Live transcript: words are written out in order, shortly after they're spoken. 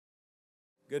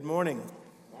Good morning.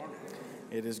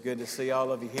 It is good to see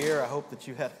all of you here. I hope that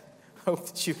you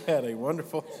had a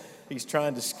wonderful. He's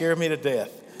trying to scare me to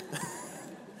death.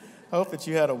 I hope that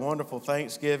you had a wonderful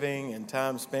Thanksgiving and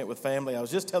time spent with family. I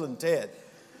was just telling Ted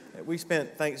that we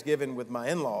spent Thanksgiving with my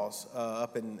in-laws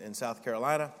up in South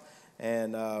Carolina,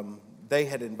 and they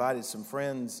had invited some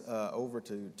friends over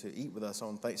to eat with us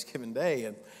on Thanksgiving Day,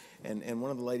 and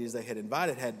one of the ladies they had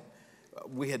invited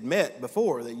we had met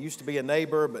before. That used to be a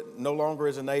neighbor, but no longer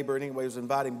is a neighbor. Anyway, was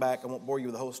inviting back. I won't bore you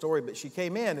with the whole story, but she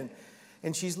came in,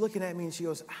 and she's looking at me, and she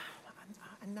goes,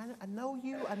 I know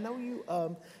you.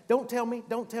 Don't tell me.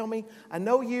 I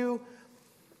know you.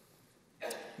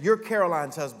 You're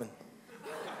Caroline's husband.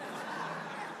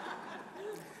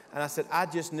 And I said, I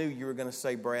just knew you were going to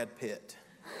say Brad Pitt.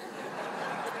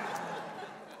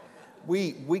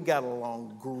 We got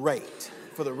along great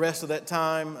for the rest of that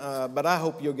time, but I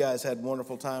hope you guys had a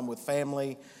wonderful time with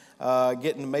family,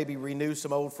 getting to maybe renew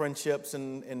some old friendships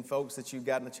and folks that you've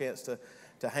gotten a chance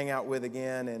to hang out with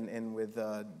again, and with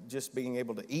just being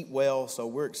able to eat well. So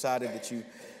we're excited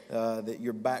that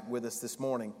you're back with us this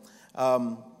morning.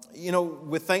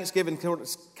 With Thanksgiving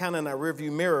kind of in our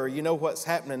rearview mirror, you know what's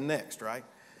happening next, right?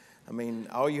 I mean,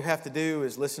 all you have to do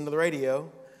is listen to the radio.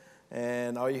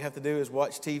 And all you have to do is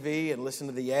watch TV and listen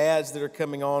to the ads that are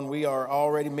coming on.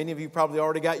 Many of you probably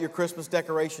already got your Christmas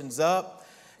decorations up,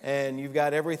 and you've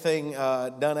got everything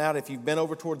done out. If you've been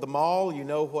over toward the mall, you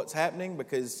know what's happening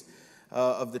because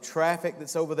of the traffic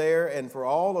that's over there. And for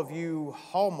all of you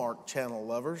Hallmark Channel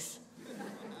lovers,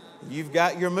 you've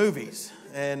got your movies,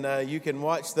 and you can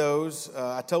watch those.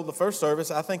 I told the first service,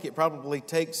 I think it probably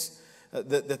takes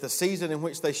that the season in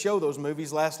which they show those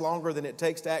movies lasts longer than it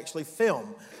takes to actually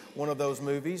film one of those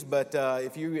movies. But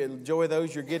if you enjoy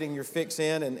those, you're getting your fix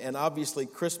in, and obviously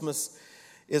Christmas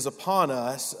is upon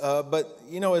us. But,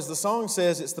 as the song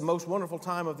says, it's the most wonderful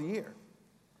time of the year.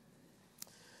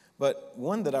 But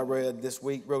one that I read this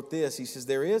week wrote this. He says,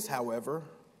 there is, however,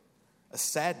 a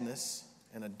sadness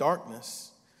and a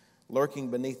darkness lurking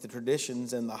beneath the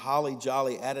traditions and the holly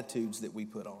jolly attitudes that we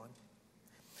put on.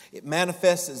 It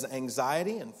manifests as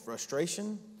anxiety and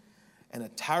frustration and a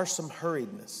tiresome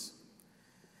hurriedness.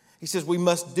 He says we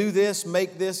must do this,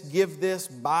 make this, give this,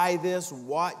 buy this,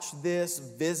 watch this,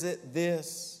 visit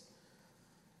this.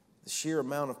 The sheer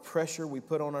amount of pressure we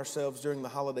put on ourselves during the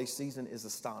holiday season is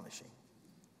astonishing.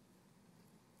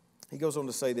 He goes on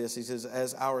to say this. He says,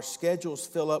 as our schedules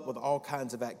fill up with all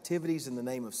kinds of activities in the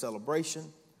name of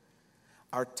celebration,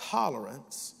 our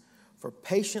tolerance for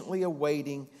patiently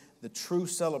awaiting the true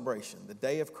celebration, the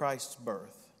day of Christ's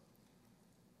birth,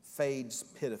 fades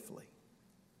pitifully.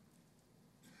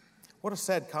 What a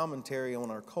sad commentary on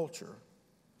our culture,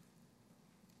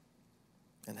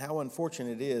 and how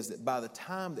unfortunate it is that by the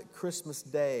time that Christmas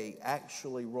Day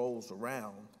actually rolls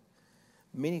around,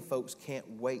 many folks can't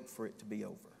wait for it to be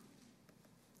over.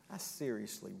 I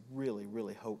seriously, really,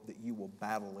 really hope that you will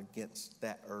battle against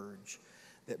that urge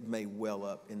that may well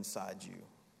up inside you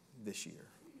this year.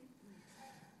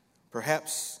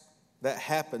 Perhaps that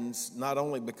happens not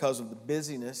only because of the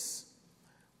busyness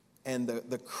and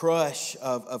the crush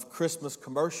of Christmas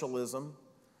commercialism,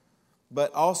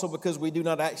 but also because we do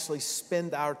not actually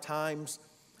spend our times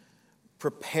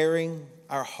preparing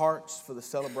our hearts for the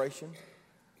celebration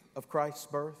of Christ's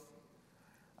birth.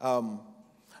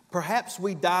 Perhaps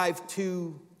we dive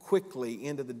too quickly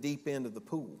into the deep end of the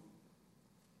pool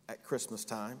at Christmas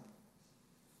time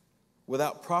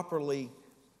without properly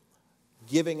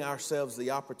giving ourselves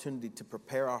the opportunity to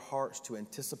prepare our hearts to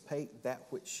anticipate that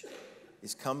which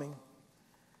is coming.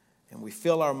 And we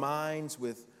fill our minds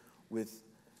with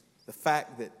the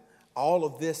fact that all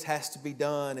of this has to be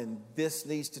done, and this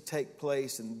needs to take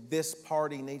place, and this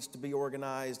party needs to be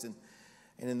organized. And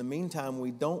in the meantime, we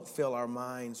don't fill our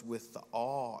minds with the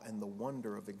awe and the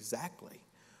wonder of exactly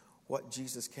what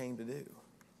Jesus came to do.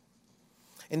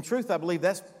 In truth, I believe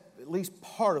that's at least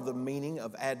part of the meaning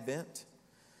of Advent.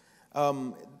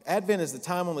 Advent is the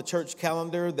time on the church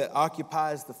calendar that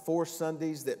occupies the 4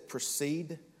 Sundays that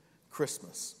precede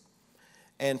Christmas.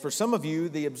 And for some of you,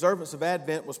 the observance of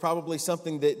Advent was probably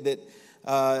something that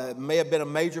may have been a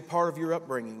major part of your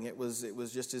upbringing. It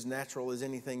was just as natural as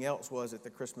anything else was at the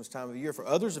Christmas time of the year. For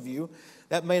others of you,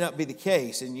 that may not be the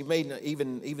case, and you may not,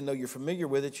 even though you're familiar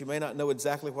with it, you may not know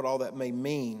exactly what all that may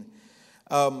mean.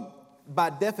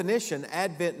 By definition,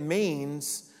 Advent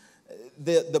means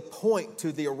the point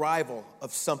to the arrival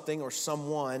of something or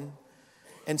someone,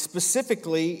 and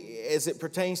specifically as it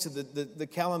pertains to the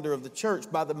calendar of the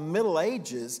church. By the Middle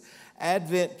Ages,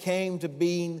 Advent came to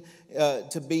mean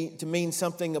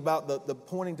something about the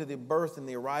pointing to the birth and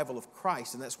the arrival of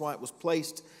Christ, and that's why it was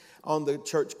placed on the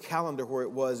church calendar where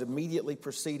it was immediately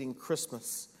preceding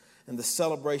Christmas and the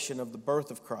celebration of the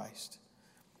birth of Christ.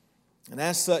 And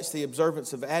as such, the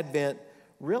observance of Advent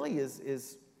really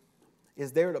is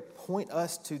there to point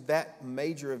us to that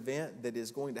major event that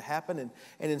is going to happen. And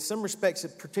in some respects,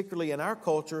 particularly in our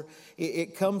culture,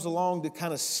 it comes along to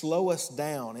kind of slow us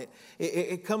down.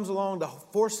 It comes along to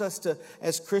force us to,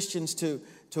 as Christians, to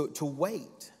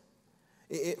wait.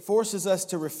 It forces us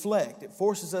to reflect. It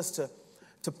forces us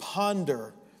to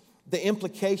ponder the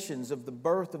implications of the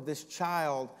birth of this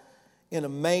child in a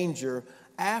manger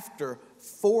after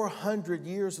 400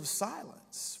 years of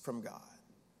silence from God.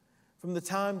 From the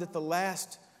time that the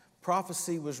last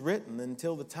prophecy was written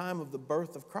until the time of the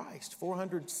birth of Christ,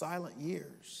 400 silent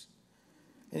years.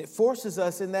 And it forces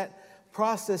us in that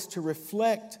process to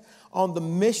reflect on the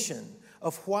mission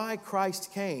of why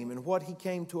Christ came and what He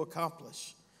came to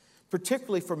accomplish,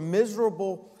 particularly for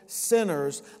miserable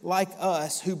sinners like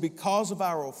us who, because of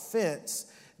our offense,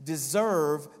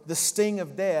 deserve the sting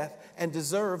of death and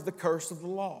deserve the curse of the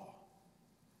law.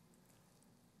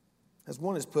 As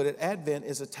one has put it, Advent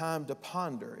is a time to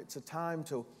ponder. It's a time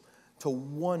to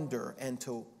wonder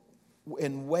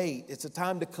and wait. It's a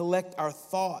time to collect our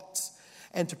thoughts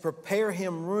and to prepare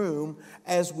Him room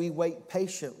as we wait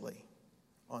patiently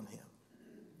on Him.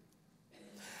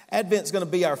 Advent's going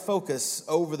to be our focus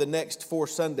over the next 4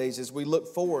 Sundays as we look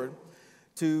forward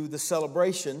to the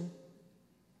celebration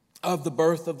of the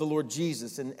birth of the Lord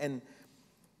Jesus. And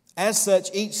as such,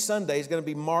 each Sunday is going to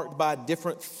be marked by a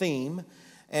different theme.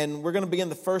 And we're going to begin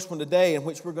the first one today, in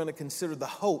which we're going to consider the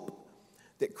hope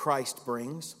that Christ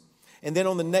brings. And then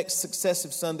on the next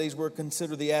successive Sundays, we'll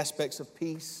consider the aspects of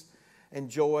peace and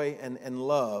joy and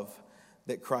love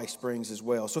that Christ brings as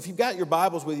well. So if you've got your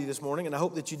Bibles with you this morning, and I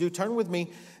hope that you do, turn with me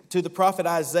to the prophet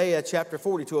Isaiah chapter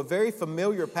 40, to a very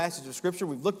familiar passage of Scripture.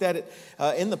 We've looked at it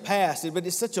in the past, but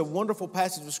it's such a wonderful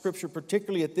passage of Scripture,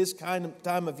 particularly at this kind of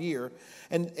time of year.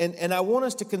 And I want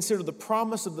us to consider the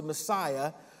promise of the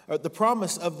Messiah, or the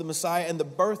promise of the Messiah and the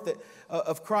birth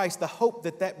of Christ, the hope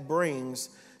that brings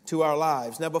to our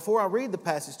lives. Now, before I read the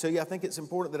passage to you, I think it's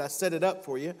important that I set it up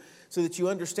for you so that you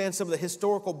understand some of the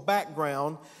historical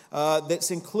background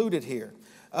that's included here.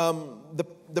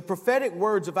 The prophetic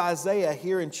words of Isaiah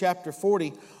here in chapter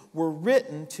 40 were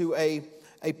written to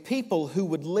a people who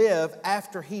would live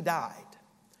after he died.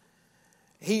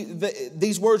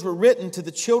 These words were written to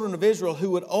the children of Israel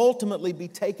who would ultimately be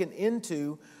taken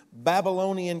into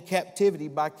Babylonian captivity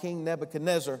by King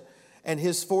Nebuchadnezzar and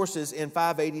his forces in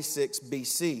 586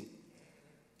 BC.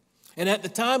 And at the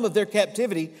time of their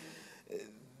captivity,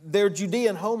 their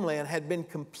Judean homeland had been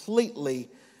completely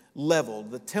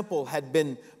leveled. The temple had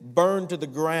been burned to the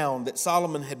ground that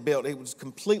Solomon had built. It was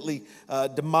completely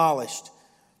demolished.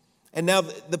 And now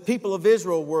the people of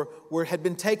Israel had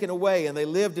been taken away, and they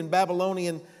lived in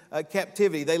Babylonian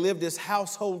captivity. They lived as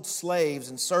household slaves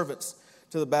and servants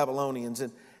to the Babylonians.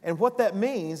 And what that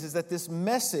means is that this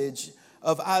message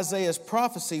of Isaiah's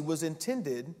prophecy was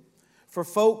intended for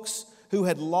folks who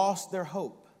had lost their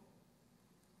hope.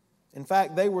 In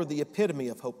fact, they were the epitome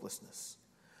of hopelessness.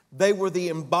 They were the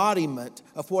embodiment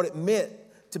of what it meant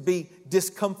to be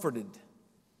discomforted.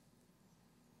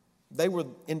 They were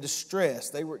in distress.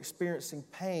 They were experiencing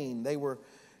pain. They were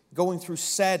going through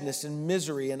sadness and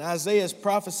misery. And Isaiah's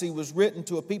prophecy was written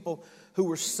to a people who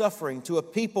were suffering, to a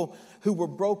people who were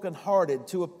brokenhearted,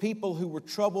 to a people who were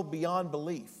troubled beyond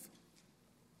belief.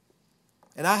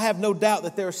 And I have no doubt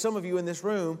that there are some of you in this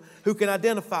room who can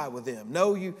identify with them.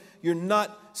 No, you're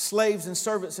not slaves and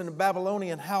servants in a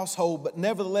Babylonian household, but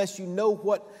nevertheless you know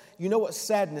what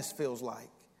sadness feels like.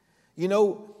 You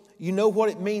know what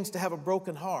it means to have a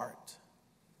broken heart.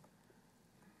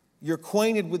 You're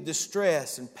acquainted with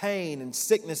distress and pain and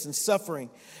sickness and suffering.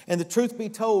 And the truth be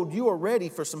told, you are ready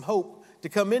for some hope to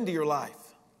come into your life.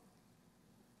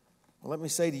 Well, let me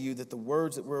say to you that the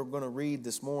words that we're going to read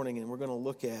this morning and we're going to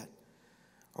look at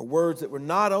are words that were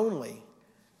not only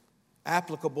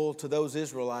applicable to those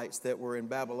Israelites that were in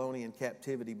Babylonian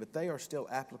captivity, but they are still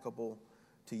applicable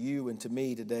to you and to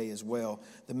me today as well.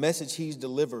 The message he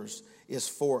delivers is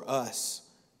for us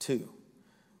too.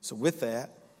 So with that,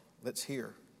 let's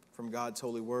hear from God's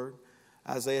holy word.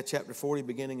 Isaiah chapter 40,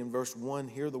 beginning in verse 1,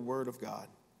 hear the word of God.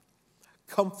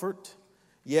 Comfort,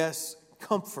 yes,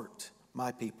 comfort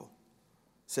my people,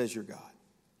 says your God.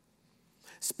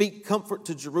 Speak comfort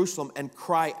to Jerusalem and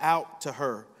cry out to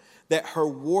her that her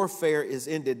warfare is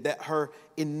ended, that her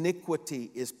iniquity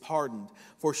is pardoned.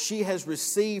 For she has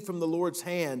received from the Lord's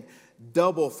hand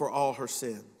double for all her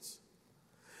sins.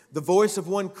 The voice of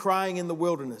one crying in the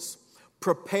wilderness,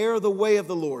 Prepare the way of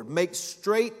the Lord. Make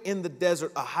straight in the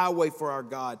desert a highway for our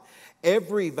God.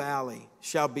 Every valley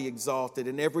shall be exalted,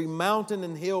 and every mountain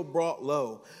and hill brought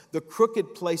low. The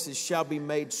crooked places shall be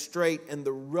made straight, and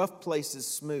the rough places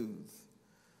smooth.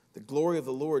 The glory of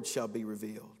the Lord shall be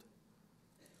revealed,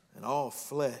 and all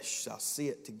flesh shall see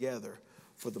it together,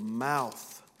 for the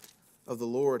mouth of the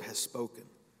Lord has spoken.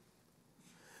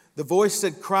 The voice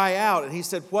said, cry out. And he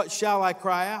said, what shall I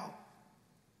cry out?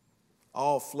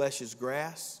 All flesh is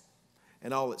grass,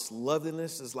 and all its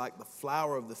loveliness is like the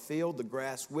flower of the field. The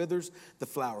grass withers, the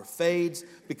flower fades,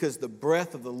 because the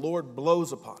breath of the Lord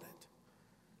blows upon it.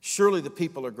 Surely the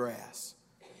people are grass.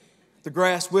 The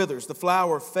grass withers, the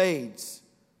flower fades,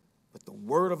 but the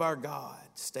word of our God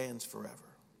stands forever.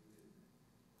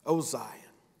 O Zion,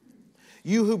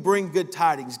 you who bring good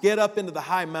tidings, get up into the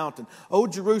high mountain. O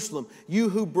Jerusalem, you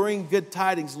who bring good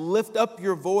tidings, lift up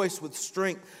your voice with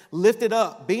strength. Lift it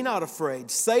up, be not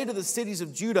afraid. Say to the cities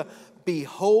of Judah,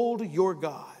 behold your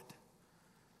God.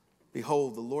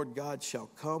 Behold, the Lord God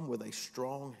shall come with a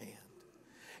strong hand,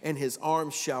 and his arm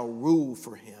shall rule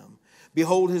for him.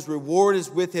 Behold, his reward is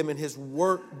with him, and his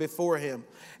work before him.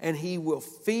 And he will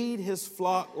feed his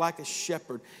flock like a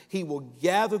shepherd. He will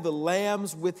gather the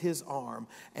lambs with his arm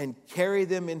and carry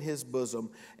them in his bosom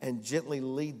and gently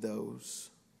lead those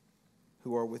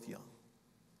who are with young.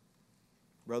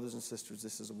 Brothers and sisters,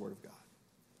 this is the word of God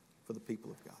for the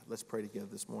people of God. Let's pray together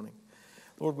this morning.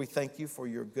 Lord, we thank you for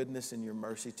your goodness and your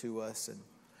mercy to us. And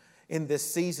in this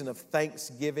season of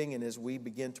Thanksgiving, and as we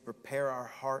begin to prepare our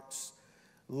hearts,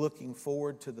 looking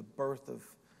forward to the birth of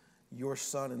your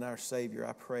Son and our Savior,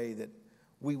 I pray that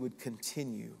we would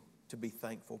continue to be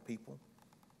thankful people,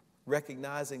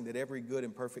 recognizing that every good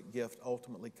and perfect gift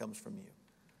ultimately comes from you.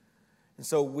 And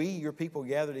so we, your people,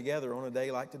 gather together on a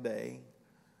day like today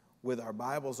with our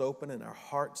Bibles open and our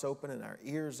hearts open and our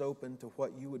ears open to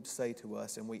what you would say to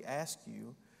us. And we ask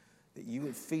you that you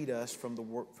would feed us from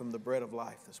the bread of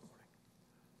life this morning,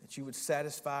 that you would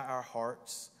satisfy our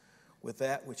hearts with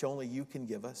that which only you can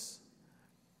give us,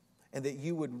 and that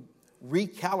you would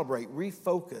recalibrate,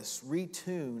 refocus,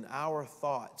 retune our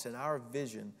thoughts and our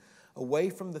vision away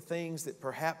from the things that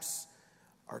perhaps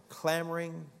are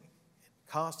clamoring,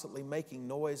 constantly making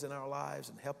noise in our lives,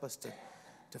 and help us to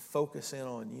focus in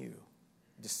on you,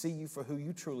 to see you for who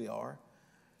you truly are,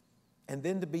 and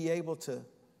then to be able to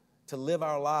live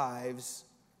our lives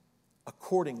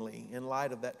accordingly in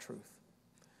light of that truth.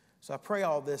 So I pray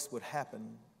all this would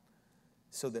happen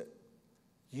so that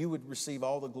you would receive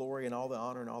all the glory and all the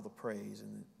honor and all the praise,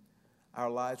 and our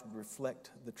lives would reflect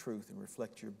the truth and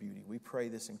reflect your beauty. We pray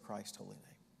this in Christ's holy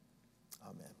name.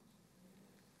 Amen.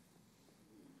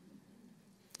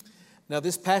 Now,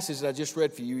 this passage that I just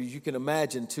read for you, as you can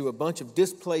imagine, to a bunch of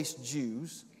displaced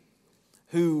Jews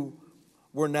who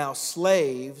were now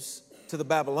slaves to the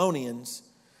Babylonians,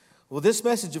 well, this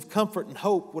message of comfort and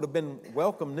hope would have been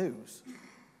welcome news.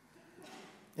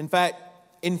 In fact,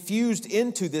 infused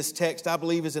into this text, I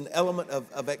believe, is an element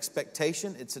of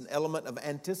expectation. It's an element of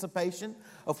anticipation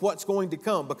of what's going to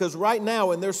come. Because right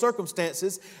now, in their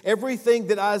circumstances, everything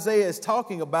that Isaiah is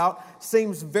talking about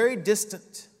seems very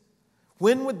distant.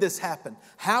 When would this happen?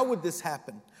 How would this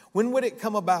happen? When would it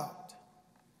come about?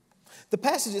 The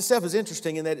passage itself is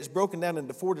interesting in that it's broken down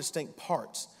into 4 distinct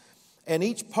parts. And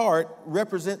each part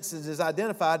represents, is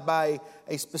identified by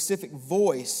a specific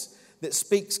voice that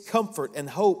speaks comfort and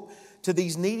hope to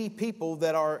these needy people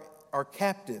that are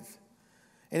captive.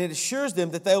 And it assures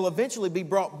them that they'll eventually be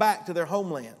brought back to their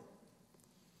homeland.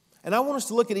 And I want us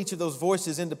to look at each of those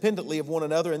voices independently of one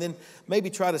another, and then maybe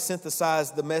try to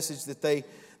synthesize the message that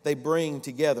they bring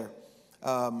together.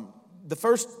 The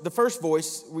first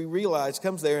voice we realize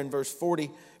comes there in verse 40,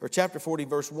 or chapter 40,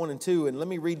 verse 1 and 2. And let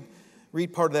me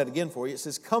read part of that again for you. It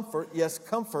says, comfort, yes,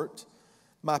 comfort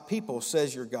my people,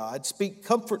 says your God. Speak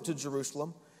comfort to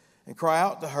Jerusalem, and cry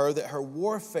out to her that her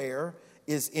warfare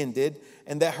is ended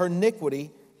and that her iniquity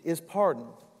is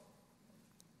pardoned.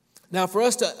 Now, for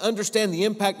us to understand the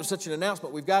impact of such an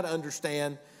announcement, we've got to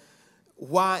understand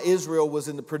why Israel was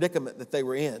in the predicament that they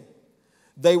were in.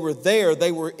 They were there,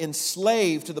 they were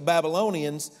enslaved to the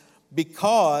Babylonians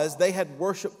because they had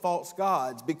worshiped false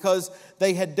gods, because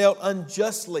they had dealt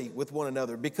unjustly with one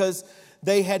another, because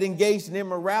they had engaged in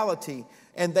immorality,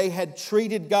 and they had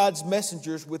treated God's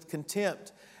messengers with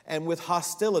contempt and with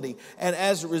hostility. And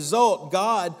as a result,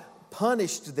 God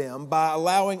punished them by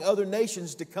allowing other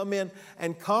nations to come in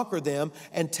and conquer them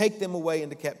and take them away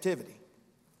into captivity.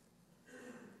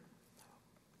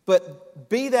 But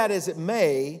be that as it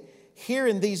may, here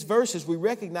in these verses we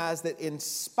recognize that in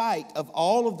spite of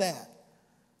all of that,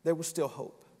 there was still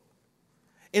hope.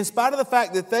 In spite of the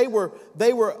fact that they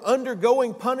were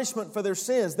undergoing punishment for their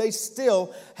sins, they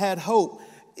still had hope.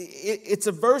 It's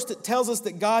a verse that tells us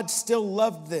that God still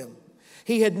loved them.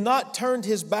 He had not turned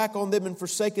His back on them and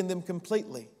forsaken them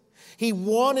completely. He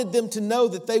wanted them to know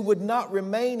that they would not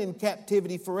remain in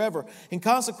captivity forever. And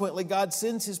consequently, God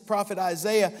sends His prophet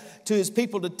Isaiah to His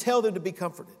people to tell them to be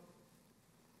comforted.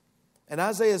 And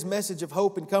Isaiah's message of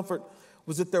hope and comfort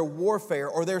was that their warfare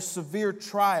or their severe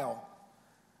trial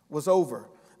was over,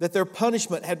 that their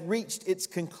punishment had reached its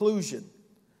conclusion,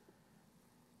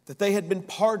 that they had been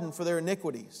pardoned for their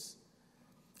iniquities.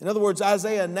 In other words,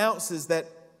 Isaiah announces that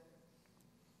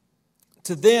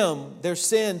to them, their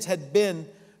sins had been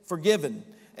forgiven.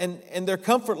 And their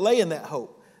comfort lay in that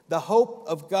hope. The hope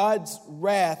of God's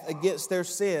wrath against their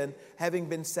sin having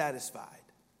been satisfied.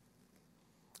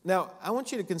 Now, I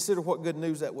want you to consider what good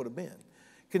news that would have been.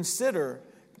 Consider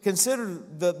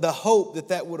the hope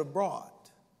that would have brought.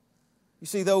 You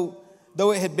see, though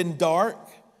it had been dark,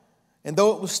 and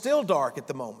though it was still dark at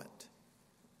the moment,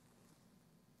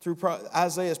 through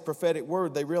Isaiah's prophetic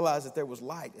word, they realized that there was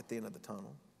light at the end of the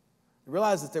tunnel. They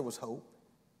realized that there was hope.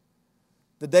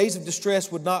 The days of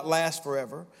distress would not last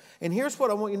forever. And here's what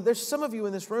I want you, there's some of you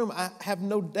in this room, I have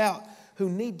no doubt,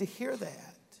 who need to hear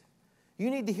that.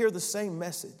 You need to hear the same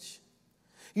message.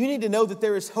 You need to know that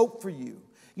there is hope for you.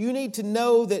 You need to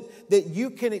know that you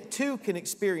too can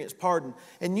experience pardon.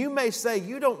 And you may say,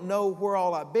 you don't know where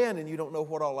all I've been, and you don't know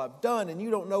what all I've done, and you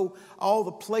don't know all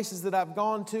the places that I've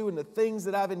gone to and the things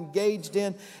that I've engaged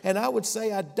in. And I would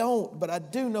say I don't, but I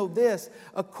do know this.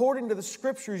 According to the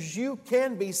Scriptures, you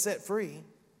can be set free.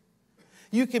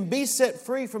 You can be set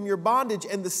free from your bondage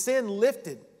and the sin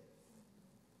lifted.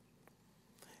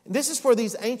 This is where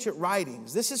these ancient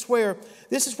writings, this is where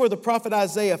the prophet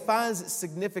Isaiah finds its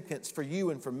significance for you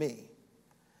and for me.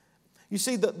 You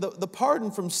see, the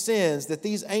pardon from sins that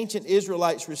these ancient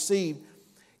Israelites received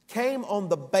came on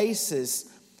the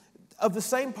basis of the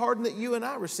same pardon that you and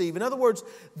I receive. In other words,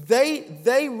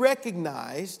 they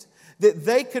recognized that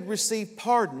they could receive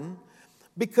pardon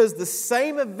because the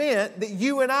same event that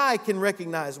you and I can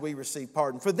recognize we receive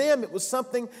pardon. For them, it was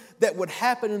something that would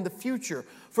happen in the future.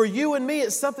 For you and me,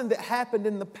 it's something that happened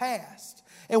in the past.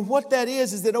 And what that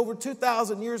is that over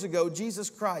 2,000 years ago, Jesus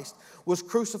Christ was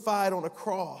crucified on a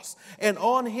cross. And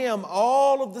on Him,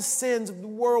 all of the sins of the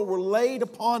world were laid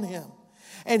upon Him.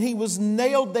 And He was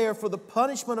nailed there for the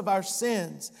punishment of our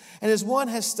sins. And as one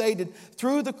has stated,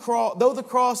 through the cross, though the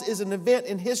cross is an event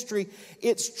in history,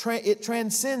 it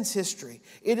transcends history.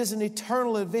 It is an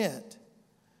eternal event.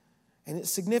 And its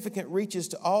significance reaches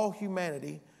to all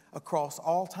humanity across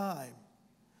all time.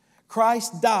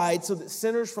 Christ died so that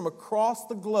sinners from across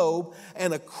the globe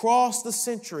and across the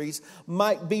centuries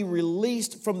might be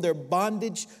released from their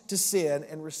bondage to sin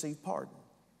and receive pardon.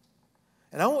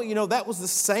 And I want you to know that was the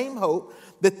same hope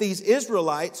that these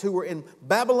Israelites who were in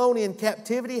Babylonian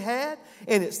captivity had,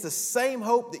 and it's the same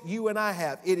hope that you and I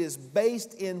have. It is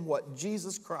based in what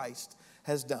Jesus Christ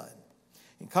has done.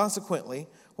 And consequently,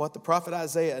 what the prophet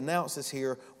Isaiah announces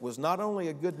here was not only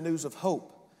a good news of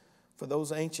hope for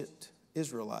those ancient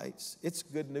Israelites, it's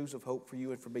good news of hope for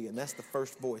you and for me. And that's the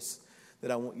first voice that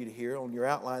I want you to hear on your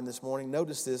outline this morning.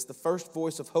 Notice this, the first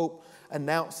voice of hope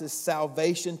announces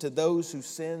salvation to those whose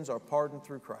sins are pardoned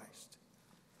through Christ.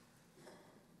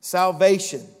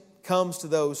 Salvation comes to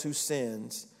those whose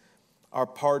sins are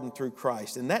pardoned through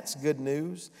Christ. And that's good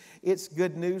news. It's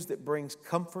good news that brings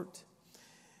comfort.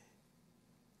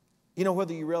 You know,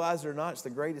 whether you realize it or not, it's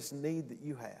the greatest need that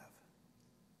you have.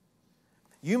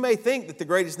 You may think that the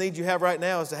greatest need you have right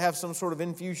now is to have some sort of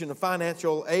infusion of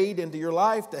financial aid into your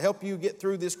life to help you get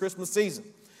through this Christmas season.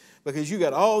 Because you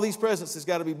got all these presents that's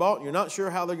got to be bought and you're not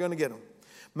sure how they're going to get them.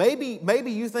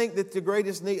 Maybe you think that the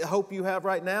greatest hope you have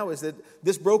right now is that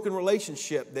this broken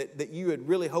relationship that you had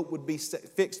really hoped would be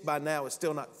fixed by now is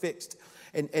still not fixed.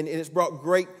 And it's brought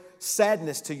great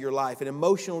sadness to your life and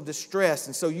emotional distress.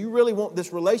 And so you really want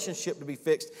this relationship to be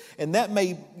fixed. And that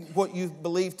may what you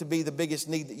believe to be the biggest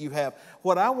need that you have.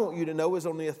 What I want you to know is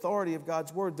on the authority of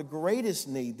God's Word, the greatest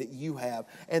need that you have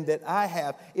and that I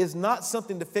have is not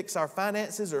something to fix our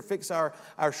finances or fix our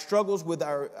struggles with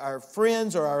our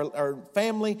friends or our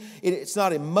family. It's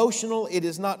not emotional. It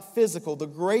is not physical. The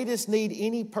greatest need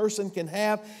any person can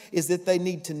have is that they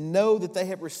need to know that they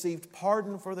have received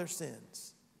pardon for their sins.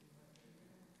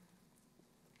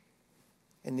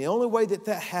 And the only way that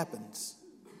happens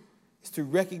is through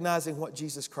recognizing what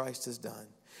Jesus Christ has done.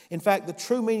 In fact, the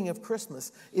true meaning of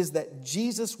Christmas is that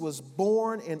Jesus was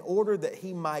born in order that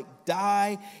He might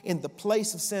die in the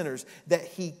place of sinners, that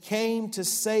He came to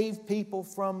save people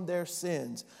from their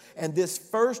sins. And this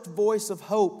first voice of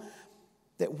hope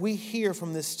that we hear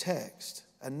from this text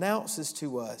announces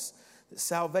to us that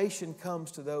salvation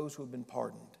comes to those who have been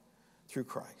pardoned through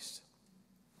Christ.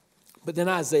 But then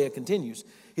Isaiah continues.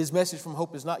 His message from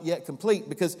hope is not yet complete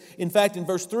because, in fact, in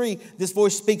verse 3, this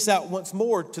voice speaks out once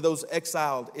more to those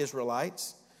exiled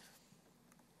Israelites.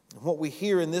 And what we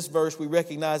hear in this verse, we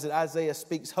recognize that Isaiah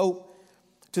speaks hope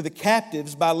to the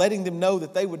captives by letting them know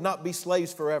that they would not be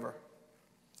slaves forever.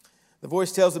 The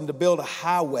voice tells them to build a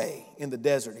highway in the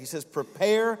desert. He says,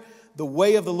 prepare the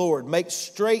way of the Lord. Make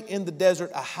straight in the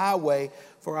desert a highway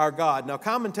for our God. Now,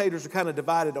 commentators are kind of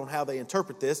divided on how they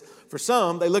interpret this. For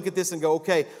some, they look at this and go,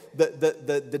 okay,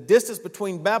 the distance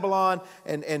between Babylon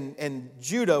and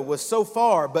Judah was so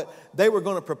far, but they were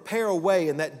going to prepare a way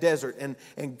in that desert.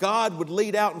 And God would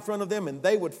lead out in front of them, and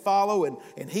they would follow,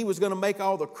 and He was going to make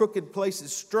all the crooked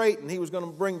places straight, and He was going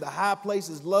to bring the high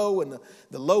places low and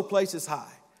the low places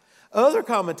high. Other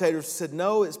commentators said,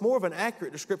 no, it's more of an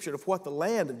accurate description of what the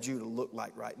land of Judah looked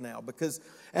like right now. Because,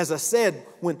 as I said,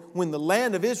 when the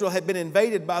land of Israel had been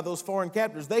invaded by those foreign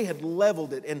captors, they had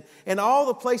leveled it. And all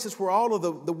the places where all of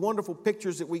the wonderful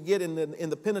pictures that we get in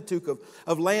the Pentateuch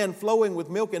of land flowing with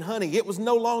milk and honey, it was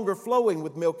no longer flowing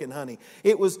with milk and honey.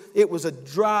 It was a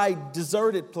dry,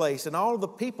 deserted place. And all of the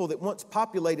people that once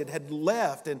populated had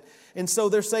left. And so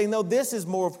they're saying, no, this is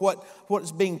more of what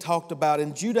is being talked about.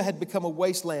 And Judah had become a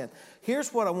wasteland.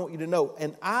 Here's what I want you to know.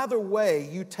 And either way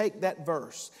you take that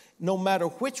verse, no matter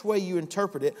which way you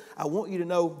interpret it, I want you to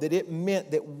know that it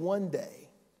meant that one day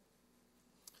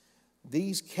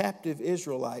these captive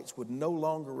Israelites would no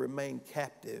longer remain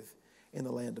captive in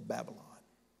the land of Babylon.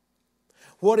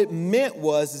 What it meant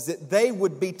is that they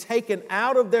would be taken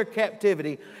out of their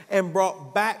captivity and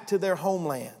brought back to their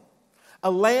homeland.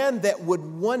 A land that would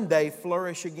one day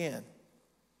flourish again.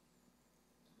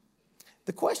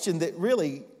 The question that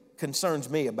really concerns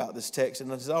me about this text,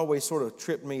 and has always sort of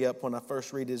tripped me up when I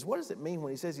first read it, is what does it mean when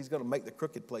he says he's going to make the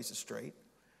crooked places straight?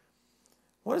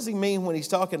 What does he mean when he's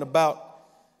talking about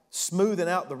smoothing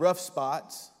out the rough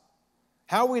spots?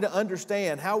 How are we to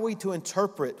understand, how are we to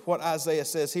interpret what Isaiah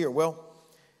says here? Well,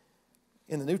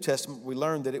 in the New Testament, we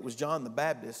learned that it was John the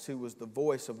Baptist who was the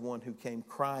voice of one who came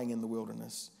crying in the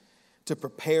wilderness to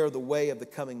prepare the way of the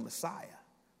coming Messiah.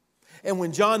 And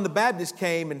when John the Baptist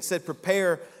came and said,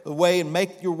 prepare the way and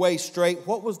make your way straight,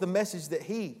 what was the message that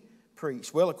he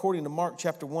preached? Well, according to Mark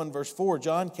chapter 1, verse 4,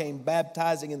 John came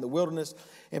baptizing in the wilderness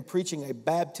and preaching a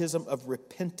baptism of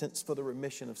repentance for the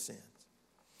remission of sins.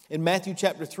 In Matthew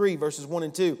chapter 3, verses 1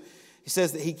 and 2, he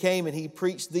says that he came and he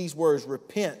preached these words,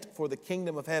 repent, for the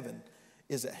kingdom of heaven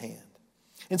is at hand.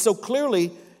 And so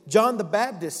clearly, John the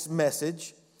Baptist's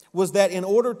message was that in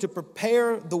order to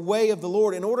prepare the way of the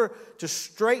Lord, in order to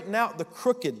straighten out the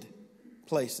crooked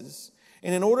places,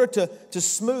 and in order to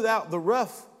smooth out the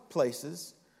rough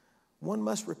places, one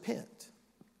must repent.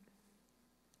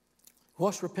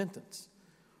 What's repentance?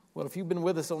 Well, if you've been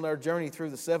with us on our journey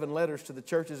through the 7 letters to the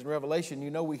churches in Revelation, you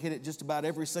know we hit it just about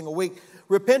every single week.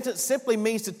 Repentance simply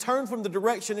means to turn from the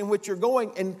direction in which you're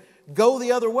going and go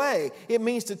the other way. It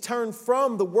means to turn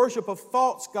from the worship of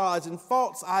false gods and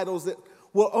false idols that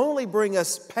will only bring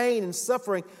us pain and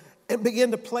suffering and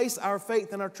begin to place our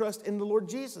faith and our trust in the Lord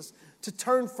Jesus. To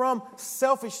turn from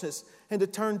selfishness and to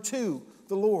turn to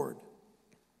the Lord.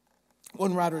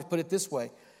 One writer has put it this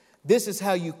way. This is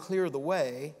how you clear the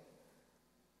way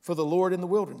for the Lord in the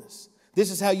wilderness. This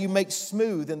is how you make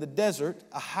smooth in the desert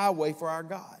a highway for our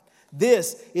God.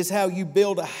 This is how you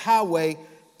build a highway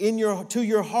to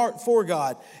your heart for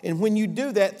God. And when you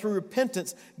do that through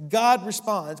repentance, God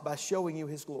responds by showing you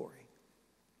His glory.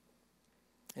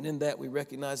 And in that we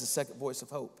recognize the second voice of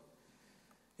hope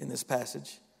in this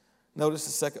passage. Notice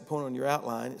the second point on your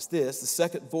outline. It's this. The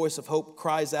second voice of hope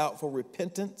cries out for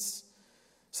repentance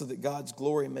so that God's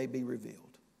glory may be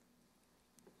revealed.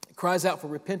 It cries out for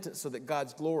repentance so that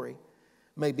God's glory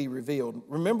may be revealed.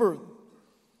 Remember,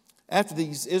 after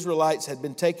these Israelites had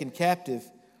been taken captive,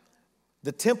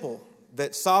 the temple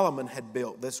that Solomon had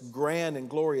built, this grand and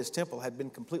glorious temple, had been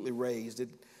completely razed. It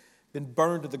had been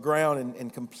burned to the ground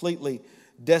and completely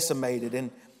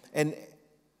decimated. And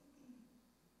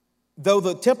though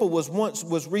the temple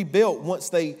was rebuilt once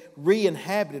they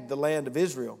re-inhabited the land of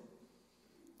Israel,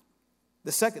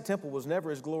 the second temple was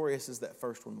never as glorious as that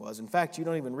first one was. In fact, you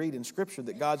don't even read in Scripture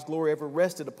that God's glory ever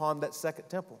rested upon that second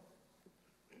temple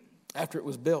after it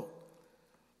was built.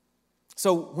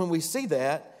 So when we see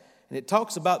that, and it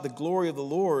talks about the glory of the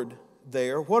Lord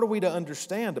there, what are we to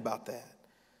understand about that?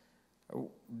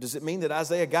 Does it mean that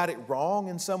Isaiah got it wrong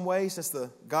in some way since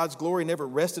God's glory never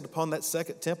rested upon that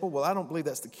second temple? Well, I don't believe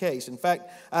that's the case. In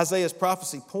fact, Isaiah's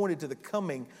prophecy pointed to the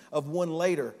coming of one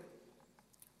later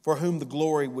for whom the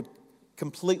glory would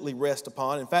completely rest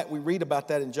upon. In fact, we read about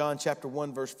that in John chapter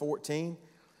 1, verse 14.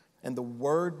 And the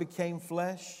Word became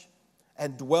flesh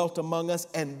and dwelt among us,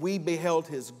 and we beheld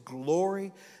His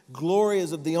glory. Glory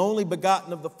as of the only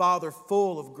begotten of the Father,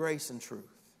 full of grace and truth.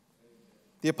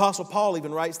 The Apostle Paul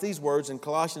even writes these words in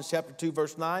Colossians chapter 2,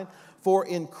 verse 9. For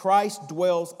in Christ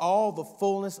dwells all the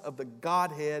fullness of the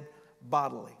Godhead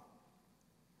bodily.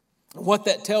 And what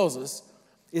that tells us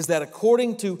is that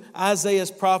according to Isaiah's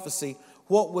prophecy,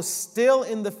 what was still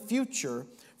in the future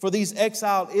for these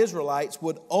exiled Israelites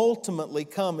would ultimately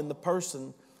come in the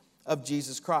person of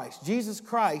Jesus Christ. Jesus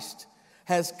Christ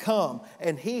has come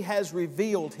and He has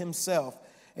revealed Himself.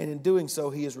 And in doing so,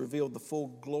 He has revealed the full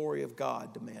glory of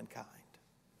God to mankind.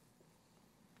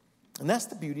 And that's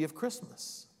the beauty of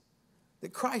Christmas.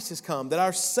 That Christ has come, that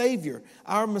our Savior,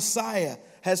 our Messiah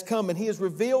has come, and He has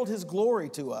revealed His glory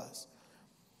to us.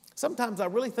 Sometimes I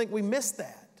really think we miss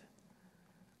that.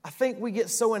 I think we get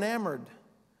so enamored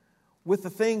with the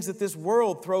things that this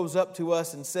world throws up to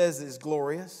us and says is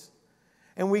glorious.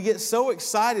 And we get so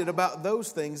excited about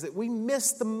those things that we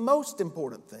miss the most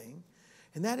important thing,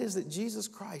 and that is that Jesus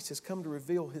Christ has come to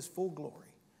reveal His full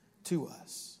glory to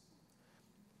us.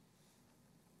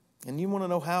 And you want to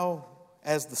know how,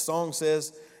 as the song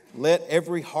says, let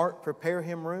every heart prepare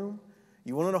Him room?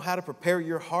 You want to know how to prepare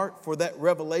your heart for that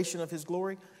revelation of His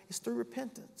glory? It's through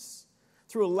repentance.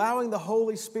 Through allowing the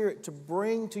Holy Spirit to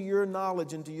bring to your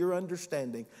knowledge and to your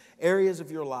understanding areas of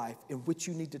your life in which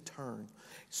you need to turn.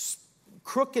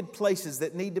 Crooked places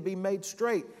that need to be made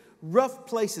straight. Rough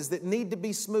places that need to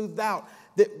be smoothed out.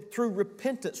 That through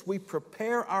repentance we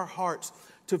prepare our hearts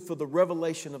for the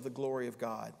revelation of the glory of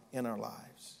God in our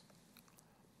lives.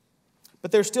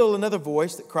 But there's still another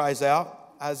voice that cries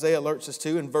out. Isaiah alerts us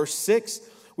to. In verse 6,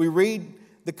 we read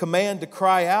the command to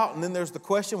cry out, and then there's the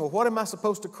question, well, what am I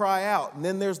supposed to cry out? And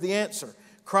then there's the answer.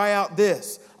 Cry out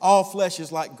this, all flesh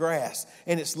is like grass,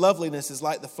 and its loveliness is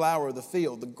like the flower of the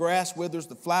field. The grass withers,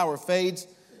 the flower fades,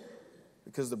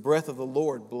 because the breath of the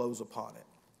Lord blows upon it.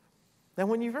 Now,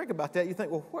 when you think about that, you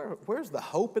think, well, where's the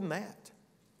hope in that?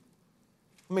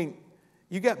 I mean,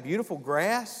 you got beautiful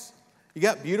grass, you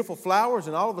got beautiful flowers,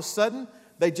 and all of a sudden,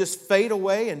 they just fade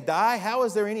away and die. How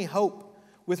is there any hope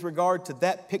with regard to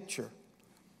that picture?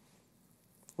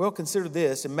 Well, consider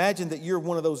this. Imagine that you're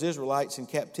one of those Israelites in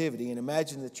captivity, and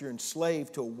imagine that you're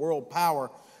enslaved to a world power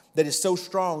that is so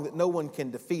strong that no one can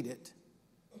defeat it.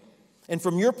 And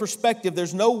from your perspective,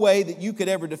 there's no way that you could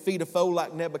ever defeat a foe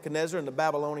like Nebuchadnezzar and the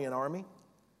Babylonian army.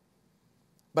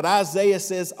 But Isaiah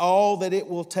says all that it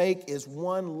will take is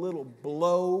one little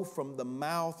blow from the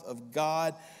mouth of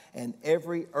God, and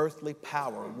every earthly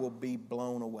power will be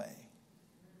blown away.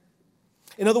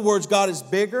 In other words, God is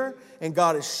bigger and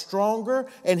God is stronger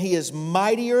and He is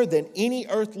mightier than any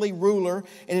earthly ruler.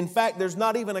 And in fact, there's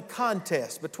not even a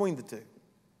contest between the two.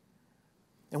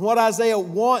 And what Isaiah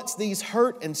wants these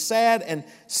hurt and sad and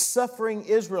suffering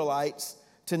Israelites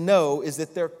to know is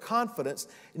that their confidence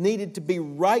needed to be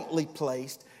rightly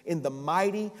placed in the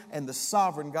mighty and the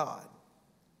sovereign God.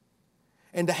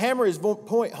 And to hammer his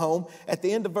point home, at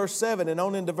the end of verse 7 and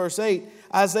on into verse 8,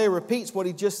 Isaiah repeats what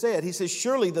he just said. He says,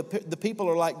 surely the people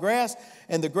are like grass,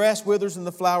 and the grass withers and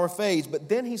the flower fades. But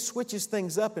then he switches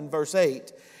things up in verse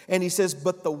 8, and he says,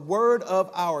 but the word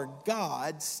of our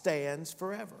God stands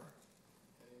forever.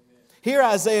 Here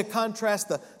Isaiah contrasts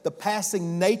the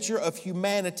passing nature of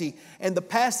humanity and the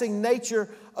passing nature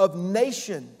of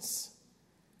nations.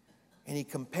 And he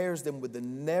compares them with the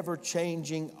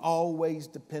never-changing, always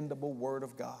dependable Word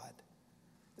of God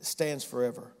that stands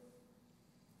forever.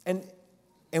 And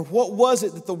what was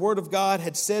it that the Word of God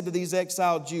had said to these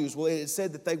exiled Jews? Well, it had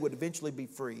said that they would eventually be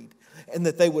freed and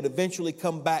that they would eventually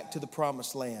come back to the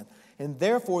promised land. And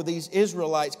therefore, these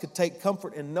Israelites could take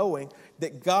comfort in knowing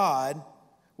that God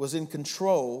was in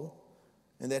control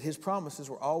and that His promises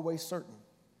were always certain.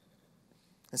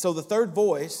 And so the third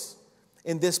voice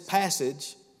in this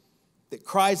passage that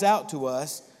cries out to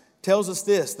us tells us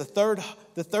this. The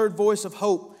third voice of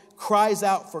hope cries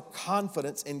out for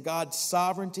confidence in God's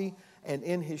sovereignty and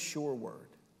in His sure word.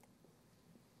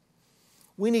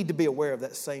 We need to be aware of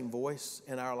that same voice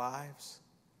in our lives.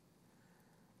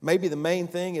 Maybe the main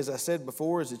thing, as I said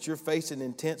before, is that you're facing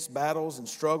intense battles and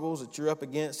struggles that you're up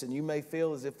against, and you may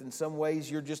feel as if in some ways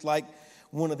you're just like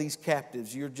one of these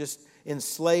captives. You're just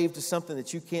enslaved to something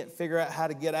that you can't figure out how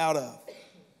to get out of.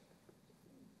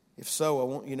 If so, I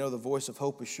want you to know the voice of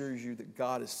hope assures you that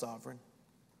God is sovereign.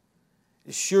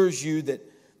 It assures you that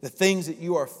the things that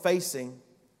you are facing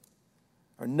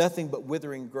are nothing but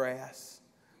withering grass.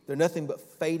 They're nothing but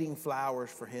fading flowers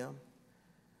for Him.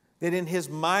 That in His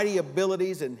mighty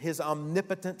abilities and His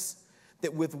omnipotence,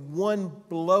 that with one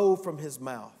blow from His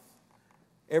mouth,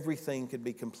 everything could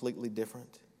be completely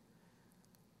different.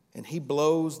 And He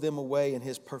blows them away in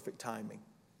His perfect timing.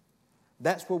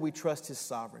 That's where we trust His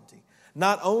sovereignty.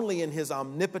 Not only in His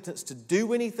omnipotence to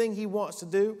do anything He wants to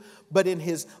do, but in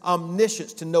His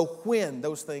omniscience to know when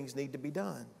those things need to be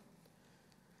done.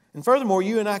 And furthermore,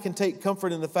 you and I can take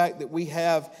comfort in the fact that we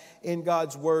have in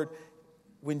God's Word,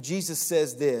 when Jesus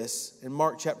says this in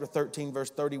Mark chapter 13, verse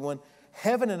 31,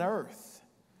 heaven and earth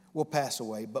will pass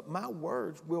away, but my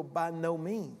words will by no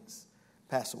means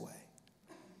pass away.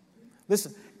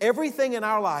 Listen, everything in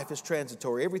our life is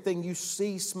transitory. Everything you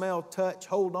see, smell, touch,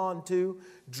 hold on to,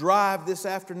 drive this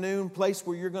afternoon, place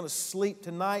where you're going to sleep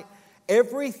tonight,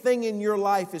 everything in your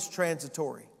life is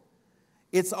transitory.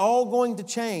 It's all going to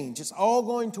change. It's all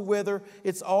going to wither.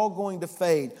 It's all going to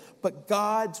fade. But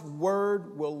God's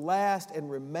Word will last and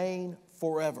remain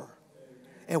forever.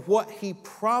 And what He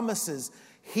promises,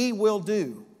 He will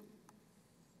do.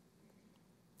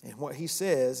 And what He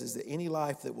says is that any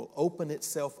life that will open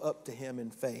itself up to Him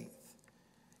in faith,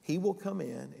 He will come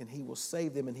in and He will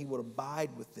save them and He will abide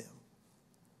with them.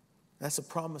 That's a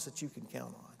promise that you can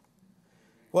count on.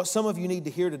 What some of you need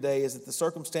to hear today is that the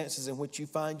circumstances in which you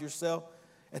find yourself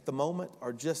at the moment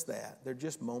are just that. They're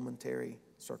just momentary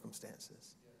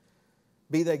circumstances.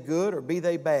 Be they good or be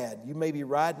they bad. You may be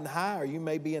riding high or you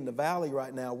may be in the valley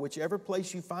right now. Whichever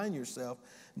place you find yourself,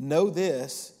 know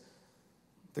this: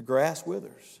 the grass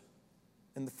withers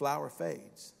and the flower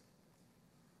fades.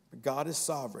 But God is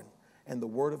sovereign and the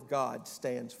Word of God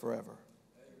stands forever.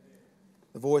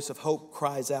 The voice of hope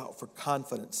cries out for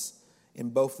confidence in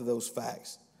both of those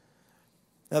facts.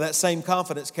 Now that same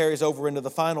confidence carries over into the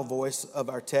final voice of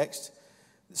our text.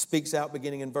 It speaks out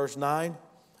beginning in verse 9.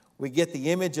 We get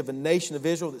the image of a nation of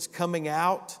Israel that's coming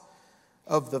out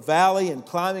of the valley and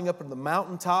climbing up to the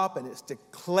mountaintop, and it's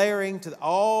declaring to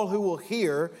all who will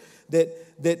hear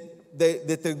that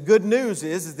the good news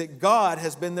is that God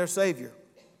has been their Savior.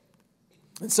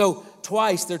 And so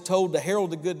twice they're told to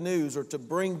herald the good news or to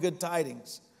bring good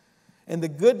tidings. And the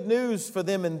good news for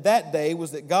them in that day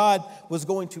was that God was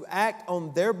going to act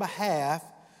on their behalf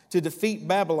to defeat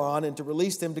Babylon and to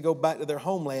release them to go back to their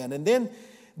homeland. And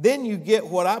then you get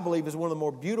what I believe is one of the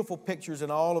more beautiful pictures in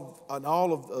all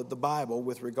of the Bible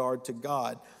with regard to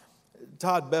God.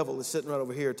 Todd Bevel is sitting right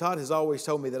over here. Todd has always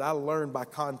told me that I learn by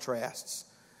contrasts.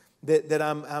 That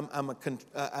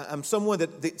I'm someone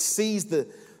that sees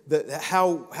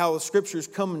how the Scriptures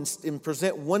come and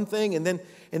present one thing and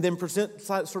then present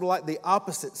sort of like the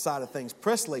opposite side of things.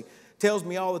 Presley tells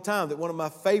me all the time that one of my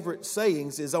favorite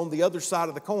sayings is on the other side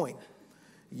of the coin.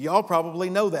 Y'all probably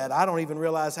know that. I don't even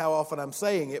realize how often I'm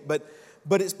saying it, but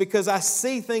it's because I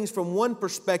see things from one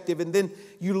perspective and then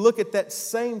you look at that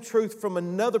same truth from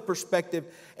another perspective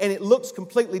and it looks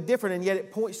completely different and yet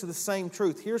it points to the same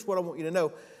truth. Here's what I want you to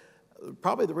know.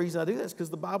 Probably the reason I do that is because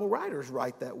the Bible writers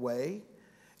write that way.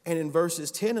 And in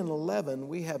verses 10 and 11,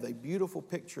 we have a beautiful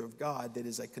picture of God that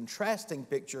is a contrasting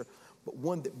picture, but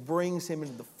one that brings Him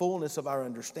into the fullness of our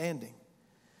understanding.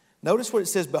 Notice what it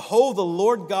says: "Behold, the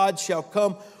Lord God shall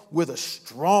come with a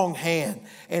strong hand,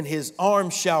 and His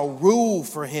arm shall rule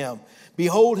for Him.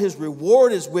 Behold, His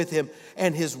reward is with Him,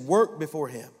 and His work before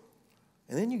Him."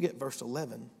 And then you get verse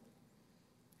 11.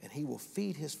 "And He will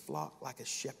feed His flock like a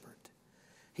shepherd.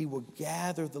 He will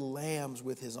gather the lambs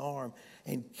with His arm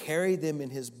and carry them in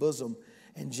His bosom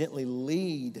and gently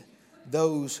lead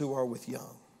those who are with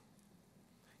young."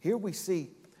 Here we see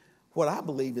what I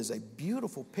believe is a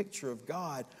beautiful picture of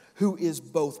God who is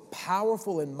both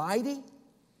powerful and mighty,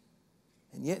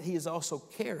 and yet He is also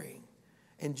caring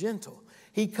and gentle.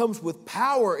 He comes with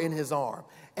power in His arm,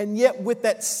 and yet with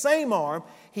that same arm,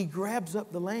 He grabs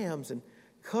up the lambs and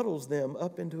cuddles them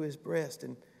up into His breast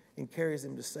and carries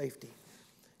them to safety.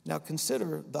 Now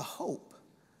consider the hope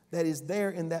that is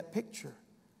there in that picture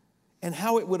and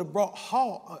how it would have brought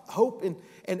hope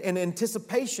and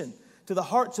anticipation to the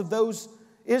hearts of those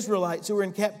Israelites who were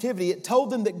in captivity. It told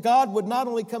them that God would not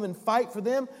only come and fight for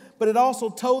them, but it also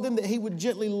told them that He would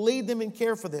gently lead them and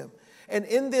care for them. And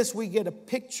in this we get a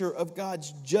picture of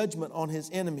God's judgment on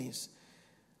His enemies,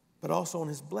 but also on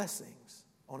His blessings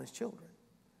on His children.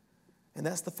 And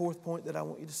that's the fourth point that I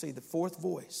want you to see. The fourth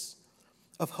voice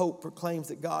of hope proclaims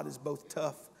that God is both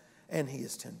tough and He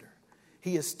is tender.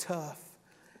 He is tough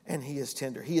and He is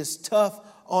tender. He is tough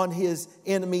on His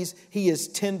enemies. He is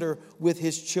tender with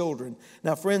His children.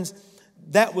 Now, friends,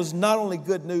 that was not only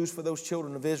good news for those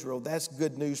children of Israel, that's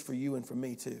good news for you and for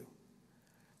me too.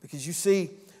 Because you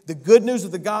see, the good news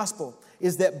of the gospel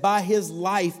is that by His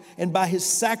life and by His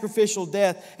sacrificial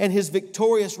death and His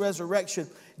victorious resurrection,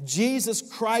 Jesus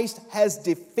Christ has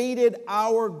defeated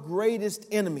our greatest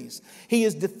enemies. He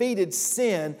has defeated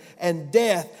sin and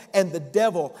death and the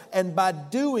devil. And by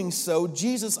doing so,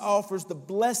 Jesus offers the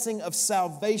blessing of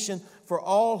salvation for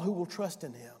all who will trust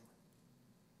in Him.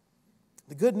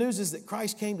 The good news is that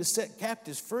Christ came to set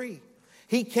captives free.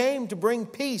 He came to bring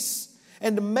peace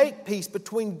and to make peace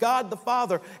between God the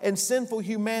Father and sinful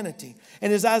humanity.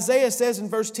 And as Isaiah says in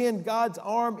verse 10, God's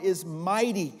arm is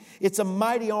mighty. It's a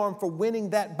mighty arm for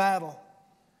winning that battle.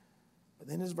 But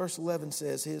then as verse 11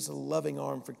 says, His a loving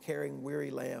arm for carrying weary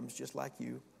lambs just like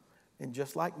you and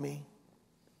just like me.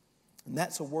 And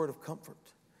that's a word of comfort.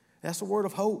 That's a word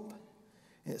of hope.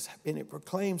 And it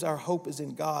proclaims our hope is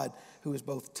in God, who is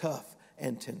both tough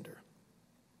and tender.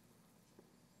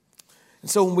 And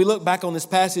so when we look back on this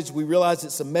passage, we realize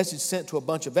it's a message sent to a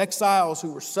bunch of exiles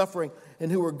who were suffering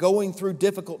and who were going through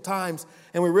difficult times.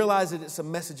 And we realize that it's a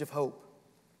message of hope.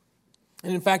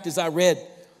 And in fact, as I read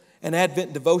an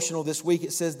Advent devotional this week,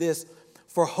 it says this: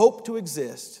 for hope to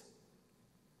exist,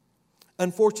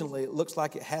 unfortunately, it looks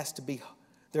like there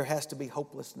has to be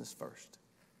hopelessness first.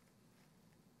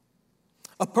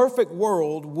 A perfect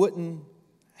world wouldn't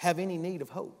have any need of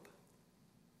hope.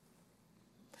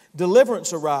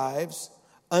 Deliverance arrives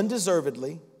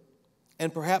undeservedly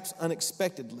and perhaps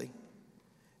unexpectedly,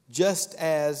 just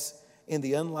as in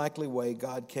the unlikely way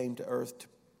God came to earth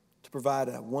to provide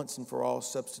a once and for all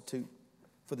substitute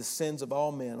for the sins of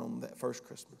all men on that first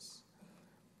Christmas.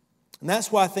 And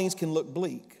that's why things can look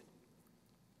bleak,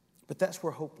 but that's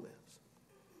where hope lives.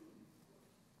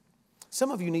 Some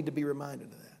of you need to be reminded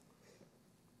of that.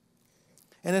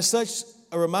 And as such,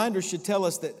 a reminder should tell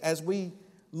us that as we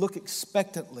look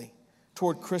expectantly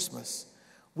toward Christmas,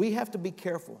 we have to be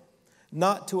careful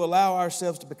not to allow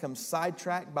ourselves to become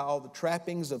sidetracked by all the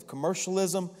trappings of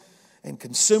commercialism and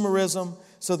consumerism,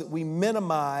 so that we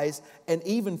minimize and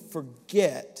even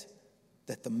forget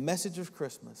that the message of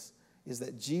Christmas is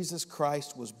that Jesus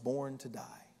Christ was born to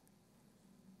die.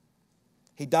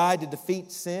 He died to defeat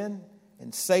sin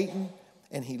and Satan,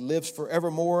 and He lives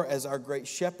forevermore as our great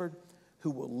shepherd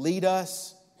who will lead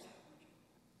us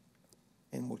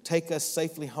and will take us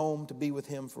safely home to be with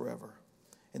Him forever.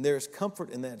 And there is comfort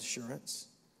in that assurance.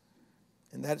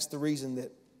 And that's the reason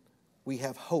that we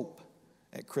have hope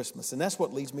at Christmas. And that's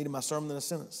what leads me to my sermon in a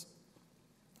sentence.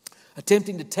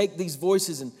 Attempting to take these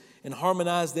voices and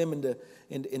harmonize them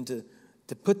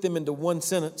to put them into one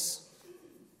sentence,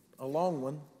 a long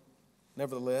one,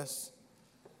 nevertheless.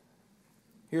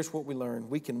 Here's what we learn.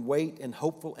 We can wait in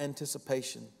hopeful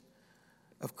anticipation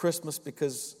of Christmas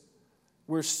because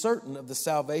we're certain of the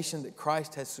salvation that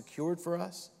Christ has secured for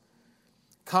us,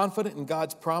 confident in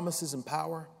God's promises and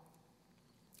power,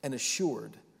 and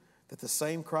assured that the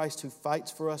same Christ who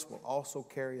fights for us will also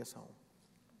carry us home.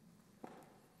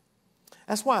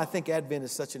 That's why I think Advent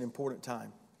is such an important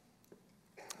time,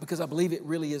 because I believe it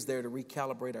really is there to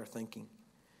recalibrate our thinking.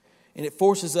 And it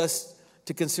forces us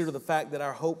to consider the fact that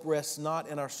our hope rests not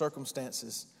in our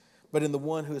circumstances, but in the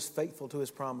one who is faithful to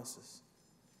His promises.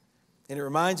 And it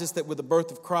reminds us that with the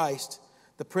birth of Christ,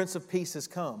 the Prince of Peace has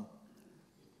come.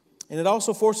 And it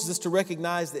also forces us to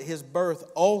recognize that His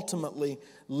birth ultimately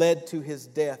led to His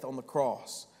death on the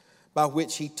cross, by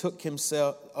which He took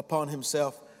upon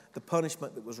Himself the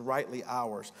punishment that was rightly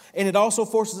ours. And it also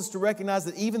forces us to recognize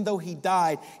that even though He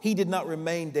died, He did not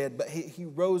remain dead, but He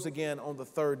rose again on the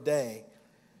third day,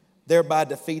 thereby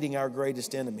defeating our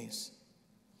greatest enemies.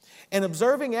 And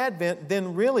observing Advent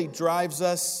then really drives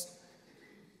us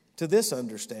to this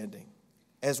understanding.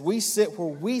 As we sit where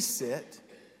we sit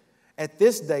at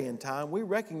this day and time, we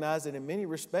recognize that in many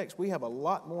respects we have a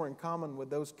lot more in common with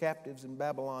those captives in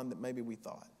Babylon than maybe we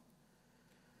thought.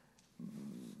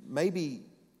 Maybe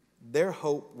their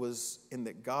hope was in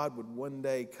that God would one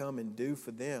day come and do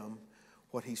for them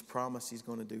what He's promised He's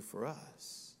going to do for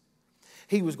us.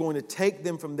 He was going to take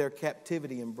them from their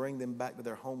captivity and bring them back to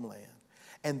their homeland.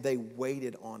 And they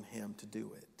waited on Him to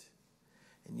do it.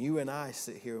 And you and I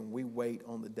sit here and we wait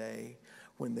on the day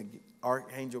when the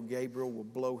Archangel Gabriel will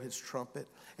blow his trumpet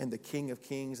and the King of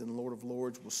Kings and Lord of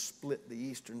Lords will split the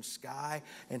eastern sky,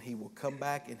 and He will come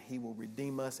back and He will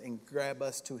redeem us and grab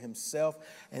us to Himself,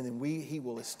 and then He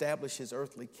will establish His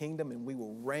earthly kingdom and we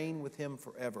will reign with Him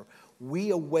forever. We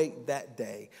await that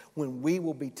day when we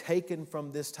will be taken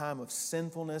from this time of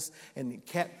sinfulness and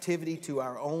captivity to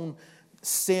our own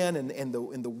sin and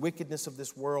the wickedness of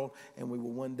this world, and we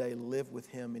will one day live with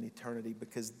Him in eternity,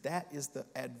 because that is the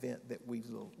Advent that we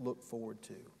look forward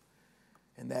to.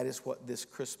 And that is what this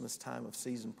Christmas time of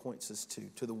season points us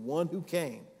to the one who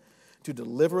came to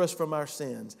deliver us from our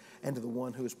sins, and to the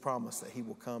one who has promised that He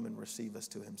will come and receive us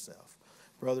to Himself.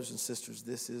 Brothers and sisters,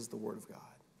 this is the Word of God.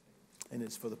 and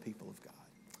it's for the people of God.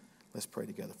 Let's pray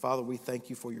together. Father, we thank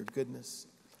you for your goodness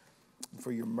and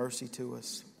for your mercy to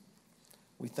us.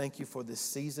 We thank you for this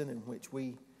season in which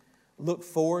we look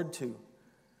forward to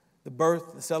the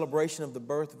celebration of the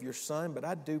birth of your Son. But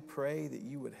I do pray that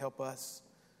you would help us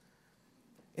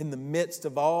in the midst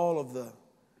of all of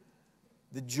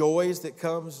the joys that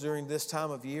comes during this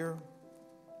time of year,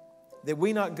 that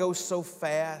we not go so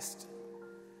fast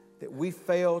that we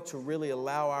fail to really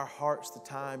allow our hearts the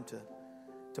time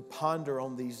to ponder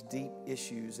on these deep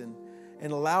issues and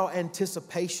allow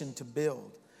anticipation to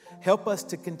build. Help us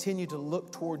to continue to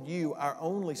look toward you, our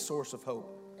only source of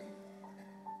hope.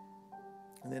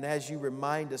 And then as you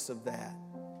remind us of that,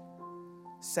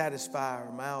 satisfy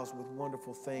our mouths with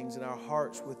wonderful things and our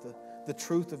hearts with the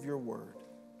truth of your word.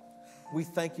 We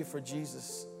thank you for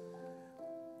Jesus,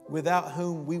 without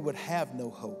whom we would have no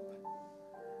hope.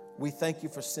 We thank you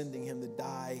for sending him to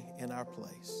die in our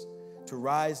place, to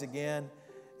rise again,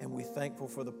 and we're thankful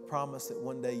for the promise that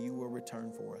one day you will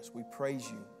return for us. We praise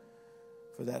you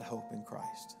for that hope in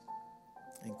Christ.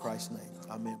 In Christ's name,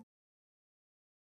 amen.